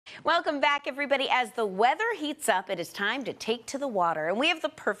Welcome back, everybody. As the weather heats up, it is time to take to the water, and we have the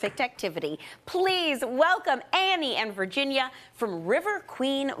perfect activity. Please welcome Annie and Virginia from River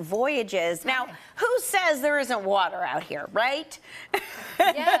Queen Voyages. Now, who says there isn't water out here, right?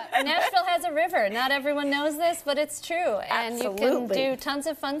 Yeah, Nashville has a river. Not everyone knows this, but it's true. And Absolutely. You can do tons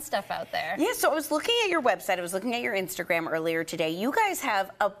of fun stuff out there. Yeah, so I was looking at your website. I was looking at your Instagram earlier today. You guys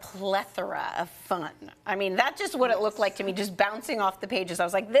have a plethora of fun. I mean, that's just what it looked like to me, just bouncing off the pages. I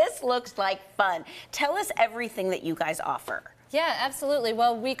was like, this looks like fun. Tell us everything that you guys offer. Yeah, absolutely.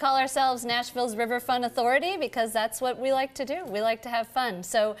 Well, we call ourselves Nashville's River Fun Authority because that's what we like to do. We like to have fun.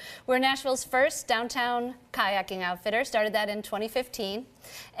 So we're Nashville's first downtown kayaking outfitter. Started that in 2015.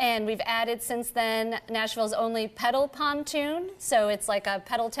 And we've added since then Nashville's only pedal pontoon. So it's like a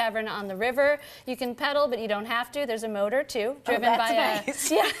pedal tavern on the river. You can pedal, but you don't have to. There's a motor too, driven by nice.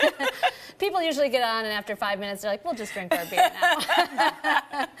 Yeah. People usually get on, and after 5 minutes, they're like, "We'll just drink our beer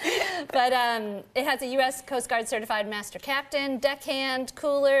now." But it has a U.S. Coast Guard certified master captain, deckhand,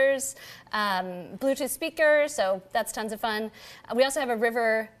 coolers, Bluetooth speaker. So that's tons of fun. We also have a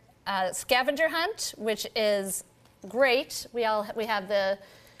river scavenger hunt, which is great. We have the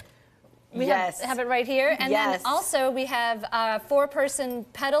have it right here. And then also we have a 4-person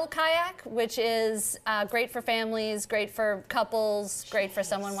pedal kayak, which is great for families, great for couples, great for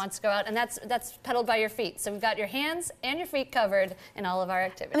someone who wants to go out. And that's pedaled by your feet. So we've got your hands and your feet covered in all of our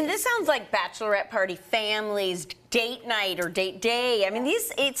activities. I mean, this sounds like bachelorette party, families, date night or date day. I mean,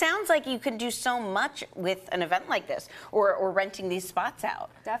 it sounds like you can do so much with an event like this, or renting these spots out.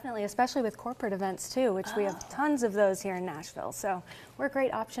 Definitely, especially with corporate events too, which we have tons of those here in Nashville. So we're a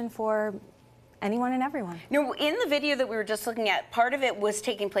great option for anyone and everyone. Now, in the video that we were just looking at, part of it was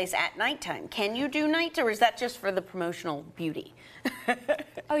taking place at nighttime. Can you do night, or is that just for the promotional beauty?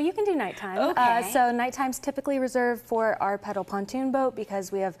 Oh, you can do nighttime. Okay. So nighttime's typically reserved for our pedal pontoon boat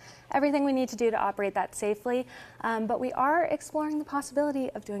because we have everything we need to do to operate that safely. But we are exploring the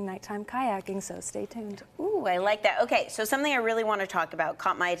possibility of doing nighttime kayaking, so stay tuned. Ooh, I like that. Okay, so something I really want to talk about,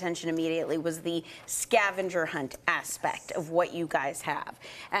 caught my attention immediately, was the scavenger hunt aspect of what you guys have.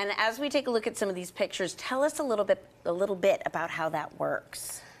 And as we take a look at some of these pictures, tell us a little bit about how that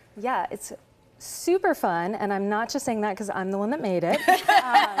works. Yeah, it's super fun, and I'm not just saying that because I'm the one that made it.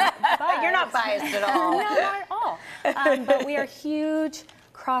 But you're not biased at all. No, not at all. But we are huge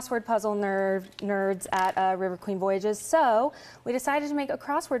crossword puzzle nerds at River Queen Voyages, so we decided to make a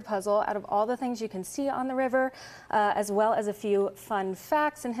crossword puzzle out of all the things you can see on the river, as well as a few fun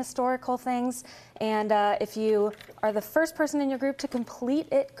facts and historical things. And if you are the first person in your group to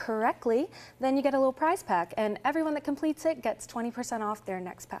complete it correctly, then you get a little prize pack, and everyone that completes it gets 20% off their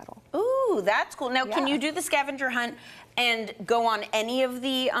next paddle. Ooh, that's cool. Now, can you do the scavenger hunt and go on any of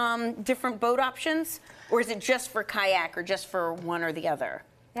the different boat options, or is it just for kayak or just for one or the other?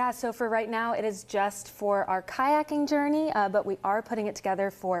 Yeah, so for right now, it is just for our kayaking journey, but we are putting it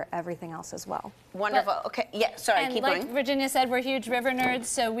together for everything else as well. Wonderful. Okay, yeah, sorry, keep going. And like Virginia said, we're huge river nerds,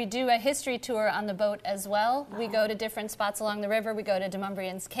 so we do a history tour on the boat as well. We go to different spots along the river. We go to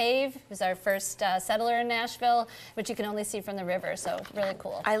Demumbrian's Cave, who's our first settler in Nashville, which you can only see from the river, so really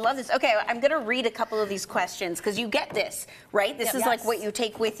cool. I love this. Okay, I'm going to read a couple of these questions, because you get this, right? This is like what you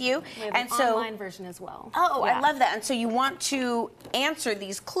take with you. We have an online version as well. Oh, I love that. And so you want to answer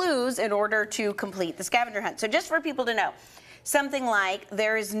these clues in order to complete the scavenger hunt. So just for people to know, something like,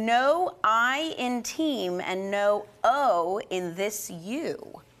 there is no I in team and no O in this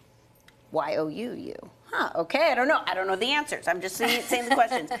you. Y-O-U-U. Huh, okay, I don't know. I don't know the answers. I'm just saying the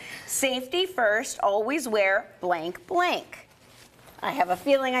questions. Safety first, always wear blank blank. I have a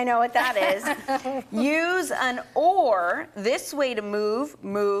feeling I know what that is. Use an or, this way to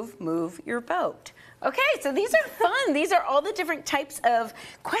move your boat. Okay, so these are fun. These are all the different types of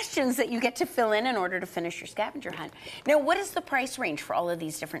questions that you get to fill in order to finish your scavenger hunt. Now, what is the price range for all of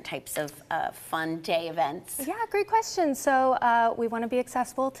these different types of fun day events? Yeah, great question. So we want to be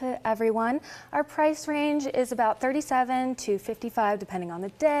accessible to everyone. Our price range is about $37 to $55, depending on the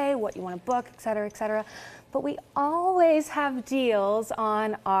day, what you want to book, et cetera, et cetera. But we always have deals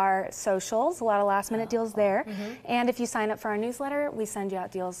on our socials, a lot of last minute deals there. And if you sign up for our newsletter, we send you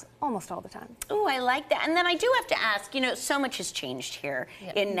out deals almost all the time. Oh, I like that. And then I do have to ask, you know, so much has changed here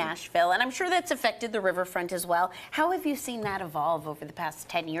in Nashville, and I'm sure that's affected the riverfront as well. How have you seen that evolve over the past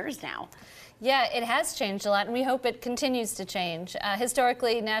 10 years now? Yeah, it has changed a lot, and we hope it continues to change.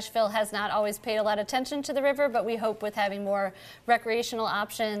 Historically, Nashville has not always paid a lot of attention to the river, but we hope with having more recreational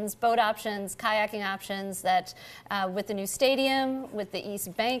options, boat options, kayaking options, that with the new stadium, with the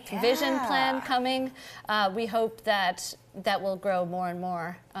East Bank Vision Plan coming, we hope that that will grow more and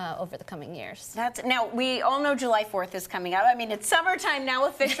more over the coming years. Now, we all know July 4th is coming up. I mean, it's summertime now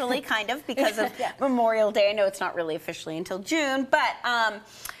officially, kind of, because of Memorial Day. I know it's not really officially until June, but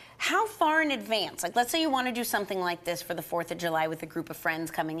how far in advance? Like, let's say you want to do something like this for the 4th of July with a group of friends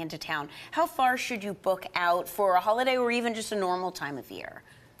coming into town. How far should you book out for a holiday or even just a normal time of year?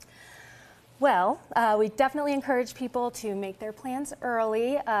 Well, we definitely encourage people to make their plans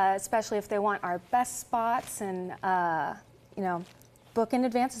early, especially if they want our best spots, and you know, book in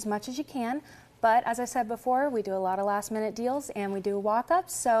advance as much as you can. But as I said before, we do a lot of last-minute deals and we do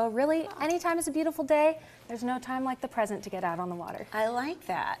walk-ups. So really, anytime is a beautiful day. There's no time like the present to get out on the water. I like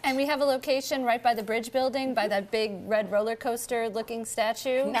that. And we have a location right by the bridge building, by that big red roller coaster looking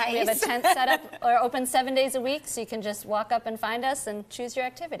statue. Nice. We have a tent set up, or open 7 days a week, so you can just walk up and find us and choose your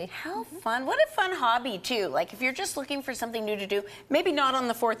activity. How fun. What a fun hobby, too. Like, if you're just looking for something new to do, maybe not on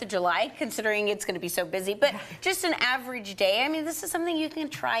the 4th of July, considering it's going to be so busy, but just an average day. I mean, this is something you can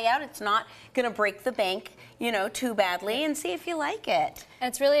try out. It's not going to break the bank, you know, too badly, and see if you like it. And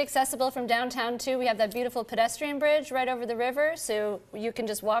it's really accessible from downtown, too. We have that beautiful pedestrian bridge right over the river, so you can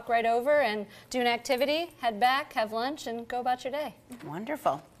just walk right over and do an activity, head back, have lunch, and go about your day.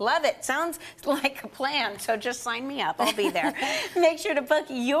 Wonderful. Love it. Sounds like a plan, so just sign me up. I'll be there. Make sure to book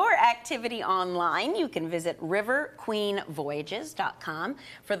your activity online. You can visit riverqueenvoyages.com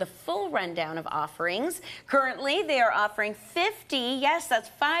for the full rundown of offerings. Currently, they are offering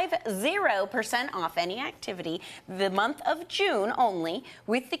 50% off any activity the month of June only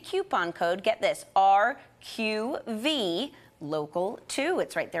with the coupon code, get this, RQV Local 2.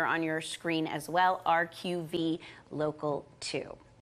 It's right there on your screen as well, RQV Local 2.